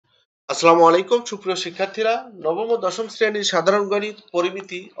আসসালামু আলাইকুম সুপ্রিয় শিক্ষার্থীরা, নবম ও দশম শ্রেণীর সাধারণ গণিত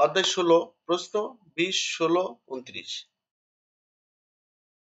পরিমিতি অধ্যায় 16 প্রশ্ন 20, 16, 29।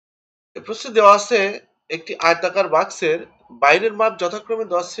 এই প্রশ্নে দেওয়া আছে একটি আয়তাকার বাক্সের বাইরের মাপ যথাক্রমে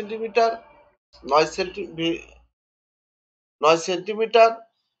 10 সেন্টিমিটার, 9 সেন্টিমিটার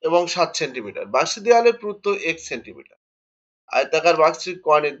এবং 7 সেন্টিমিটার। বাক্সের দেওয়ালে পুরুত্ব 1 সেন্টিমিটার। আয়তাকার বাক্সটির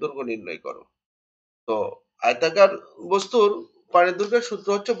কর্ণের দৈর্ঘ্য নির্ণয় করো। তো আয়তাকার বস্তুর কর্ণের দৈর্ঘ্যের সূত্র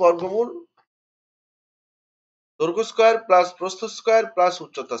হচ্ছে বর্গমূল দৈর্ঘ্য স্কয়ার প্লাস প্রস্থ স্কয়ার প্লাস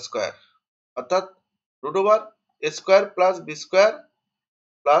উচ্চতা স্কয়ার, অর্থাৎ √a square plus b square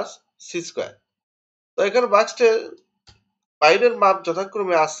plus c square. তো এখানে বাক্সটির বাইরের মাপ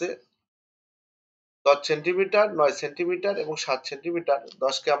যথাক্রমে আছে 10 সেন্টিমিটার, 9 সেন্টিমিটার এবং 7 সেন্টিমিটার।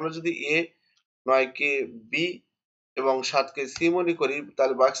 10কে আমরা যদি a, 9কে b এবং 7কে c মনে করি,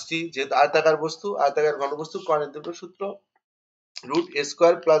 তাহলে বাক্সটি যেহেতু আয়তাকার বস্তু, আয়তাকার ঘনবস্তুর কর্ণের দৈর্ঘ্য সূত্র √a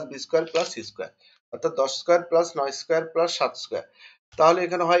square plus b square plus c square, অর্থাৎ 10 square plus 9 square plus 7 square. তাহলে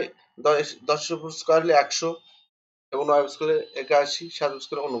এখানে হয় 10 স্কয়ার হলে 100 এবং 9 স্কয়ার 81, 7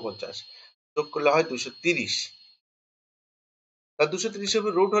 স্কয়ার 49, যোগ করলে হয় 230। তার 230 এর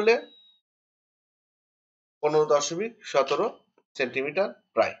রুট হলে 15.17 সেন্টিমিটার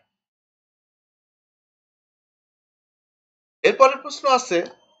প্রায়। এরপরের প্রশ্ন আছে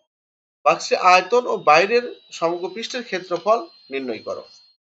বাক্সের আয়তন ও বাইরের সমগ্র পৃষ্ঠের ক্ষেত্রফল নির্ণয় করো।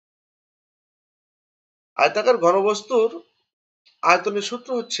 আয়তাকার ঘনবস্তুর আয়তনের সূত্র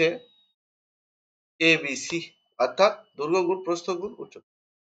হচ্ছে ABC, অর্থাৎ দৈর্ঘ্য গুণ প্রস্থ গুণ উচ্চতা।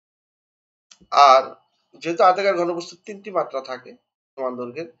 আর যেহেতু আয়তাকার ঘনবস্তুর 3টি মাত্রা থাকে সমান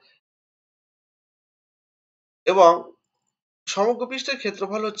দৈর্ঘ্যের, এবং সমগ্র পৃষ্ঠের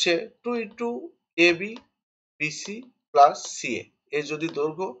ক্ষেত্রফল হচ্ছে 2 × AB BC প্লাস CA। এ যদি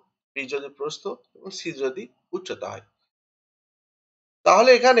দৈর্ঘ্য, B যদি প্রস্থ এবং C যদি উচ্চতা হয়। তাহলে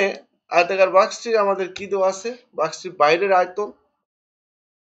এখানে আয়তাকার বাক্সটির আমাদের কি দেওয়া আছে? বাক্সটির বাইরের আয়তন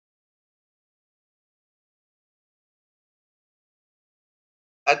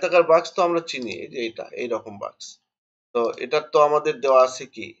আয়তাকার বাক্স তো আমরা চিনি, এই যে এটা এইরকম বাক্স। তো এটার তো আমাদের দেওয়া আছে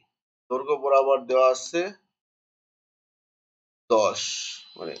কি, দৈর্ঘ্য বরাবর দেওয়া আছে 10,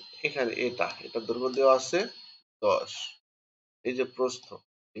 মানে এখানে এটা দৈর্ঘ্য দেওয়া আছে 10। এই যে প্রস্থ,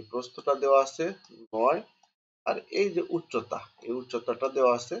 এই প্রস্থটা দেওয়া আছে 9, আর এই যে উচ্চতা, এই উচ্চতাটা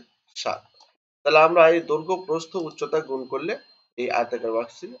দেওয়া আছে 7। তাহলে আমরা এই দৈর্ঘ্য প্রস্থ উচ্চতা গুণ করলে এই আয়তাকার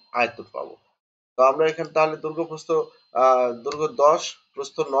বাক্সটির আয়তন পাবো। তো আমরা এখানে তাহলে দৈর্ঘ্য প্রস্থ দৈর্ঘ্য 10,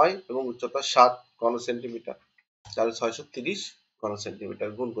 প্রস্থ 9 এবং উচ্চতা 7 ঘন সেন্টিমিটার, তাহলে 630 ঘন সেন্টিমিটার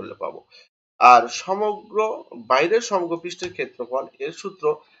গুণ করলে পাবো। আর সমগ্র বাইরের সমগ্র পৃষ্ঠের ক্ষেত্রফল এর সূত্র,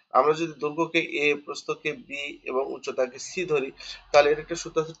 আমরা যদি দৈর্ঘ্যকে a, প্রস্থকে b এবং উচ্চতাকে c ধরি, তাহলে এর একটা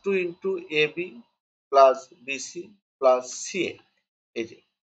সূত্র আছে 2 × ab plus bc plus ca। এই যে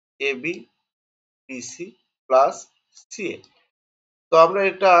ab bc প্লাস ca। তো আমরা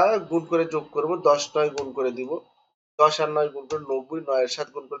এটা গুণ করে যোগ করব, 10 9 গুণ করে দিব, 10 আর 9 গুণ করে 90, 9 এর 7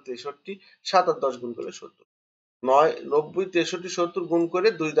 গুণ করে 63, 7 আর 10 গুণ করে 70। 9 90 63 70 গুণ করে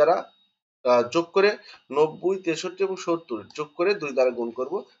 2 দ্বারা যোগ করে 90 63 এবং 70 যোগ করে 2 দ্বারা গুণ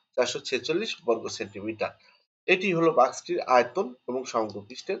করব, 446 বর্গ সেন্টিমিটার। এটি হলো বাক্সটির আয়তন এবং সমগ্র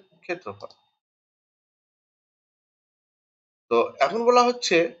পৃষ্ঠের ক্ষেত্রফল। তো এখন বলা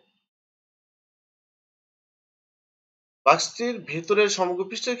হচ্ছে বাক্সটির ভেতরের সমগ্র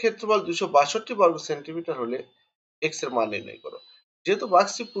পৃষ্ঠের ক্ষেত্রফল 262 বর্গ সেন্টিমিটার হলে x এর মান নির্ণয় করো। যেহেতু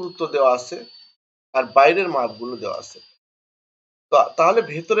বাক্সটি পুরুত্ব দেওয়া আছে আর বাইরের মাপগুলো দেওয়া আছে, তো তাহলে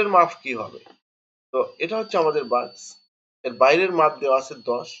ভেতরের মাপ কি হবে? তো এটা হচ্ছে আমাদের বাক্স, এর বাইরের মাপ দেওয়া আছে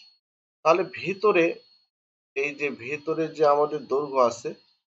 10। তাহলে ভেতরে, এই যে ভেতরে যে আমাদের দৈর্ঘ্য আছে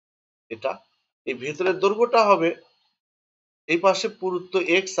এটা, এই ভেতরের দৈর্ঘ্যটা হবে, এই পাশে পুরুত্ব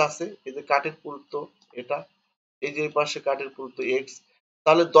x আছে, এই যে কাঠের পুরুত্ব এটা, এই যে এই পাশে কাঠের পুরুত্ব x,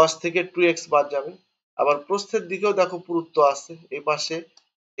 তাহলে 10 থেকে 2x বাদ যাবে। আবার প্রস্থের দিকেও দেখো পুরুত্ব আছে, এই পাশে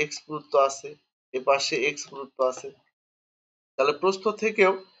x পুরুত্ব আছে, এই পাশে x পুরুত্ব আছে, তাহলে প্রস্থ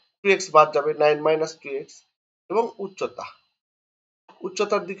থেকেও 2x বাদ যাবে, 9 - 2x। এবং উচ্চতা,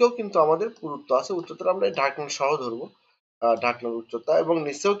 উচ্চতার দিকেও কিন্তু আমাদের পুরুত্ব আছে, উচ্চতা আমরা ঢাকনা সহ ধরবো, ঢাকনার উচ্চতা, এবং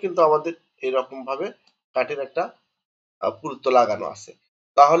নিচেও কিন্তু আমাদের এরকম ভাবে কাঠের একটা পুরুত্ব লাগানো আছে।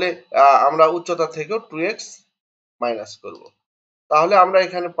 তাহলে আমরা উচ্চতা থেকেও 2x মাইনাস করব। তাহলে আমরা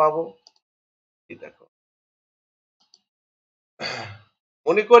এখানে পাবো কি, দেখো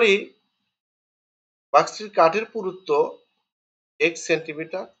মনে করি বাক্সটির কাঠের পুরুত্ব x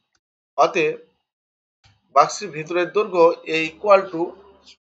সেন্টিমিটার, অতএব বাক্সটির ভিতরের দৈর্ঘ্য ইকুয়াল টু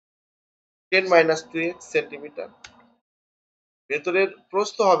 10 - 2x সেন্টিমিটার। ভেতরের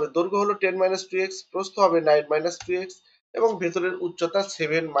প্রস্থ হবে, দৈর্ঘ্য হলো 10 - 2x, প্রস্থ হবে 9 - 2x, এবং ভেতরের উচ্চতা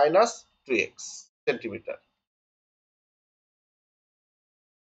 7 মাইনাস 2x সেন্টিমিটার।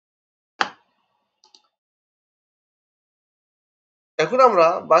 এখন আমরা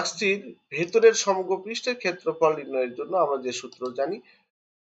বাক্সটির ভেতরের সমগ্র পৃষ্ঠের ক্ষেত্রফল নির্ণয়ের জন্য আমরা যে সূত্র জানি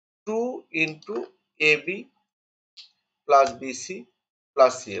 2 into AB plus BC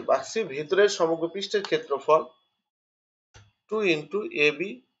plus C. বাক্সটির ভেতরের সমগ্র পৃষ্ঠের ক্ষেত্রফল 2 into AB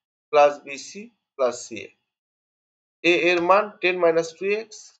plus BC plus C. এ এর মান 10 মাইনাস 2x,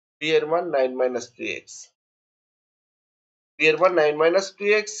 বি এর মান 9 মাইনাস 2x, বি এর মান 9 মাইনাস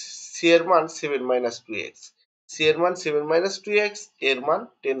 2x, সি এর মান 7 মাইনাস 2x, সি এর মান 7 মাইনাস 2x, এর মান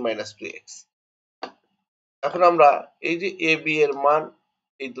 10 মাইনাস 2x। এখন আমরা এই যে এ বি এর মান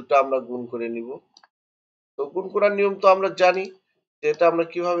এই দুটো আমরা গুণ করে নিব। তো গুণ করার নিয়ম তো আমরা জানি যে এটা আমরা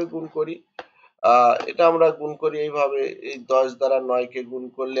কিভাবে গুণ করি। এটা আমরা গুণ করি এইভাবে, এই 10 দ্বারা 9 কে গুণ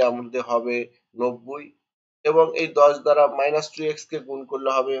করলে আমাদের হবে 90 এবং এই 10 দ্বারা মাইনাস 2x কে গুণ করলে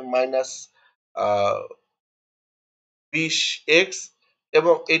হবে মাইনাস 20x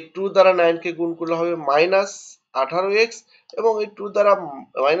এবং এই 2 দ্বারা 9 কে গুণ করলে হবে মাইনাস 18x এবং এই 2 দ্বারা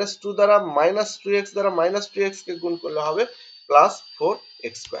মাইনাস 2 দ্বারা মাইনাস 2x দ্বারা মাইনাস 2x কে গুণ করলে হবে প্লাস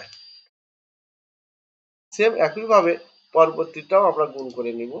 4x স্কয়ার। সেম একইভাবে পরবর্তীটাও আমরা গুণ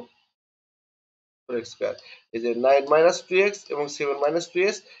করে নিব 4x স্কয়ার। এই যে 9 মাইনাস 2x এবং 7 মাইনাস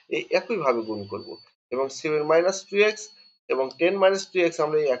 2x এই একইভাবে গুণ করব এবং 7 মাইনাস 2x এবং 10 মাইনাস 2x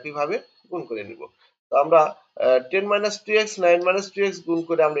আমরা এই একইভাবে গুণ করে নিব। তো আমরা 10 মাইনাস 2x 9 মাইনাস 2x গুণ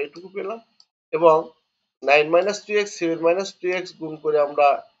করে আমরা এটুকু পেলাম এবং 9 মাইনাস 2x 7 মাইনাস 2x গুণ করে আমরা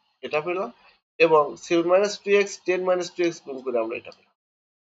এটা পেলাম এবং 7 মাইনাস 2x 10 মাইনাস 2x গুণ করে আমরা এটা পেলাম।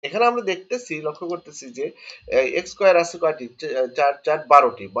 এখানে আমরা দেখতেছি, লক্ষ্য করতেছি যে x স্কয়ার আছে কয়টি? 4 4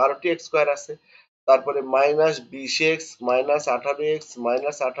 12টি, 12টি x স্কয়ার আছে। তারপরে minus 20x minus 18x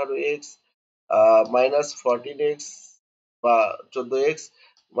minus 18x minus 14x বা 14x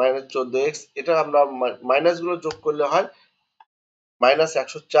মাইনাস 14x, এটা আমরা মাইনাস গুলো যোগ করলে হয় মাইনাস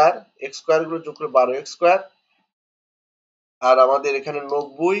 104, x স্কয়ার গুলো যোগ করলে 12x স্কয়ার আর আমাদের এখানে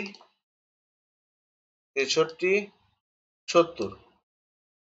 90 63 70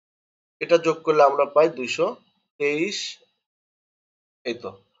 এটা যোগ করলে আমরা পাই 223। এই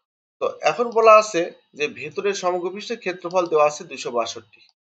তো। তো এখন বলা আছে যে ভেতরের সমগ্র পৃষ্ঠের ক্ষেত্রফল দেওয়া আছে 262,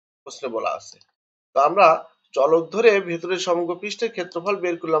 প্রশ্নে বলা আছে। তো আমরা চলক ধরে ভেতরের সমগ্র পৃষ্ঠের ক্ষেত্রফল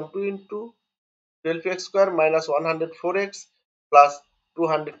বের করলাম 2 into 12x square minus 104x plus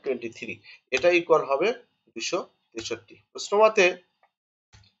 223, এটা ইকুয়াল হবে 263। প্রশ্ন মতে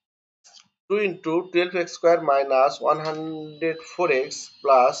 2 into 12x square minus 104x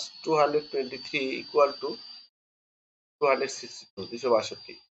plus 223 equal to 262,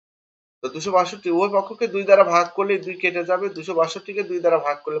 262। তো 262 উভয় পক্ষকে 2 দ্বারা ভাগ করলে 2 কেটে যাবে, 262 কে 2 দ্বারা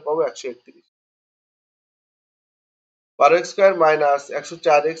ভাগ করলে পাবো 131। 12x square minus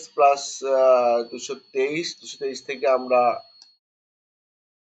 104x plus 223, 223 থেকে আমরা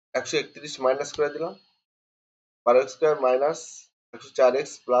 131 মাইনাস করে দিলাম। 12x square minus 104x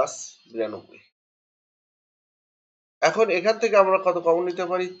plus 92। এখন এখান থেকে আমরা কত কমন নিতে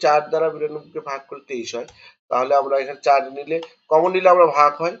পারি? 4 দ্বারা 92 কে ভাগ করলে 23 হয়। তাহলে আমরা এখানে 4 নিলে, কমন নিলে আমরা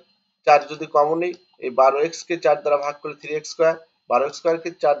ভাগ হয়। 4 যদি কমন নেই, এই 12x কে 4 দ্বারা ভাগ করলে 3x স্কয়ার, 12x স্কয়ার কে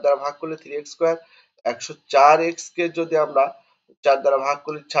 4 দ্বারা ভাগ করলে 3x স্কয়ার, 104x কে যদি আমরা 4 দ্বারা ভাগ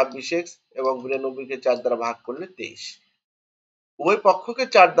করি 26x এবং 92 কে 4 দ্বারা ভাগ করলে 23। উভয় পক্ষকে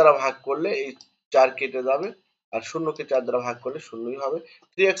 4 দ্বারা ভাগ করলে এই 4 কেটে যাবে আর শূন্যকে 4 দ্বারা ভাগ করলে শূন্যই হবে।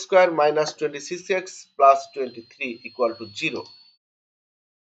 3x square minus 26x plus 23 equal to 0।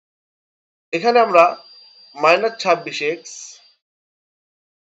 এখানে আমরা মাইনাস 26x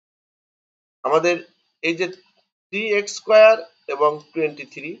আমাদের এই যে 3x স্কয়ার এবং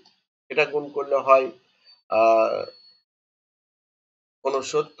 23 এটা গুণ করলে হয়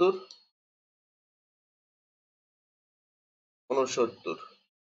 69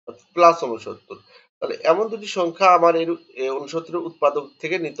 প্লাস 69। তাহলে এমন দুটি সংখ্যা আমার এই 69 এর উৎপাদক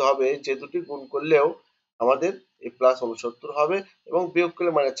থেকে নিতে হবে যে দুটি গুণ করলেও আমাদের এই প্লাস 69 হবে এবং বিয়োগ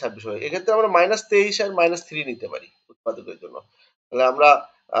করলে মাইনাস 26 হবে। এক্ষেত্রে আমরা মাইনাস 23 আর মাইনাস 3 নিতে পারি উৎপাদকের জন্য। তাহলে আমরা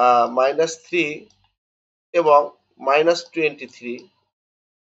মাইনাস 3 এবং মাইনাস 23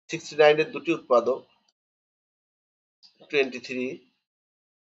 69 এর দুটি উৎপাদক 23,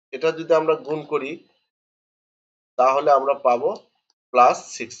 এটা যদি আমরা গুণ করি তাহলে আমরা পাবো প্লাস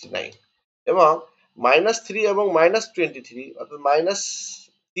 69 এবং মাইনাস 3 এবং মাইনাস 23 অর্থাৎ মাইনাস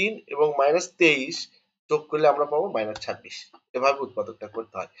 3 এবং মাইনাস 23 যোগ করলে আমরা পাবো মাইনাস 26। এভাবে উৎপাদকটা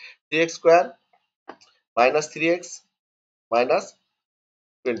করতে হয়। 3x square minus 3x minus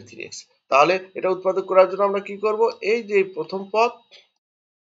 23x। তাহলে এটা উৎপাদক করার জন্য আমরা কি করব? এই যে প্রথম পদ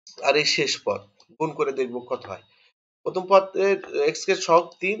আর এই শেষ পদ গুণ করে দেখব কত হয়। প্রথম পদের এক্স এর সহগ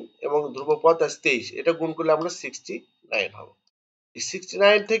 3 এবং ধ্রুবপদ আছে 23, এটা গুণ করলে আমরা 69 হবে। এই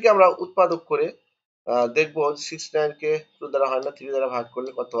 69 থেকে আমরা উৎপাদক করে দেখব 69 কে 2 দ্বারা হয় না, 3 দ্বারা ভাগ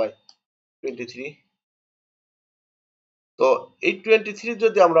করলে কত হয়, 23। তো এই 23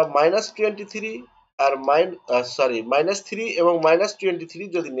 যদি আমরা -23 আর -3 এবং -23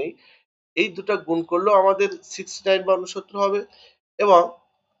 যদি নেই, এই দুটা গুণ করলেও আমাদের 69 বা 69 হবে, এবং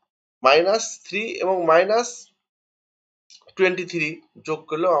 -3 এবং -23 যোগ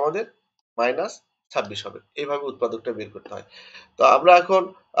করলেও আমাদের -26 হবে। এইভাবে উৎপাদকটা বের করতে হয়। তো আমরা এখন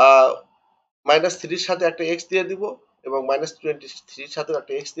 -3 এর সাথে একটা x দিয়ে দিব এবং -23 এর সাথে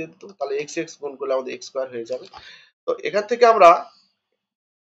একটা x দিয়ে দিব, তাহলে x x গুণ করলে আমাদের x স্কয়ার হয়ে যাবে। তো এখান থেকে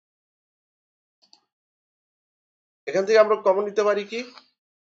আমরা কমন নিতে পারি কি,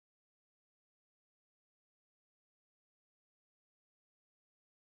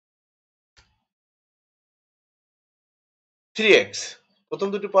 3x। প্রথম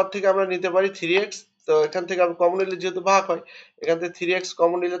দুটি পদ থেকে আমরা নিতে পারি 3x। তো এখান থেকে আমরা কমন নিলে যেহেতু ভাগ হয়, এখান থেকে 3x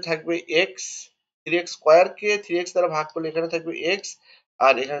কমন নিলে থাকবে x, 3x স্কয়ার কে 3x দ্বারা ভাগ করলে এখানে থাকবে x,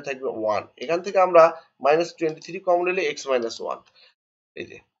 আর এখানে থাকবে 1। এখান থেকে আমরা -23 কমন নিলে x 1, এই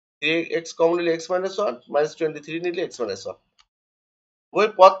যে 3x কমন নিলে x 1, -23 নিলে x 1। ওই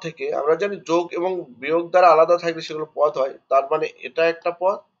পদ থেকে আমরা জানি যোগ এবং বিয়োগ দ্বারা আলাদা থাকলে সেগুলো পদ হয়, তার মানে এটা একটা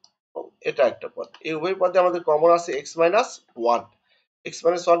পদ এবং এটা একটা পদ। এই উভয় পদে আমাদের কমন আছে x 1। x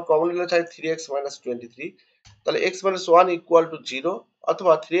 1 কমন নিলে থাকে 3x 23। তাহলে x 1 ইকুয়াল টু 0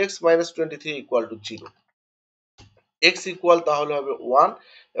 অথবা 3x 23 equal to 0। x equal তাহলে হবে 1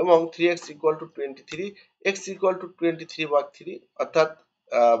 এবং 3x equal to 23। x equal to 23/3 অর্থাৎ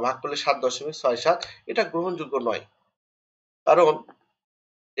ভাগ করলে 7.67। এটা গ্রহণযোগ্য নয়, কারণ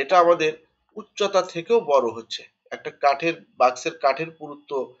এটা আমাদের উচ্চতা থেকেও বড় হচ্ছে। একটা বাক্সের কাঠের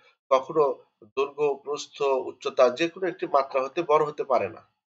পুরুত্ব কখনো দৈর্ঘ্য, প্রস্থ, উচ্চতা যে কোনো একটি মাত্রা হতে বড় হতে পারে না।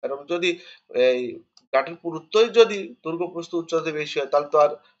 কারণ যদি এই কাঠের পুরুত্বই যদি দৈর্ঘ্য, প্রস্থ, উচ্চতা বেশি হয়, তাহলে তো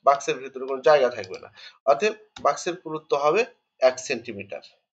আর বাক্সের ভিতরে কোনো জায়গা থাকবে না। অতএব বাক্সের পুরুত্ব হবে 1 সেন্টিমিটার।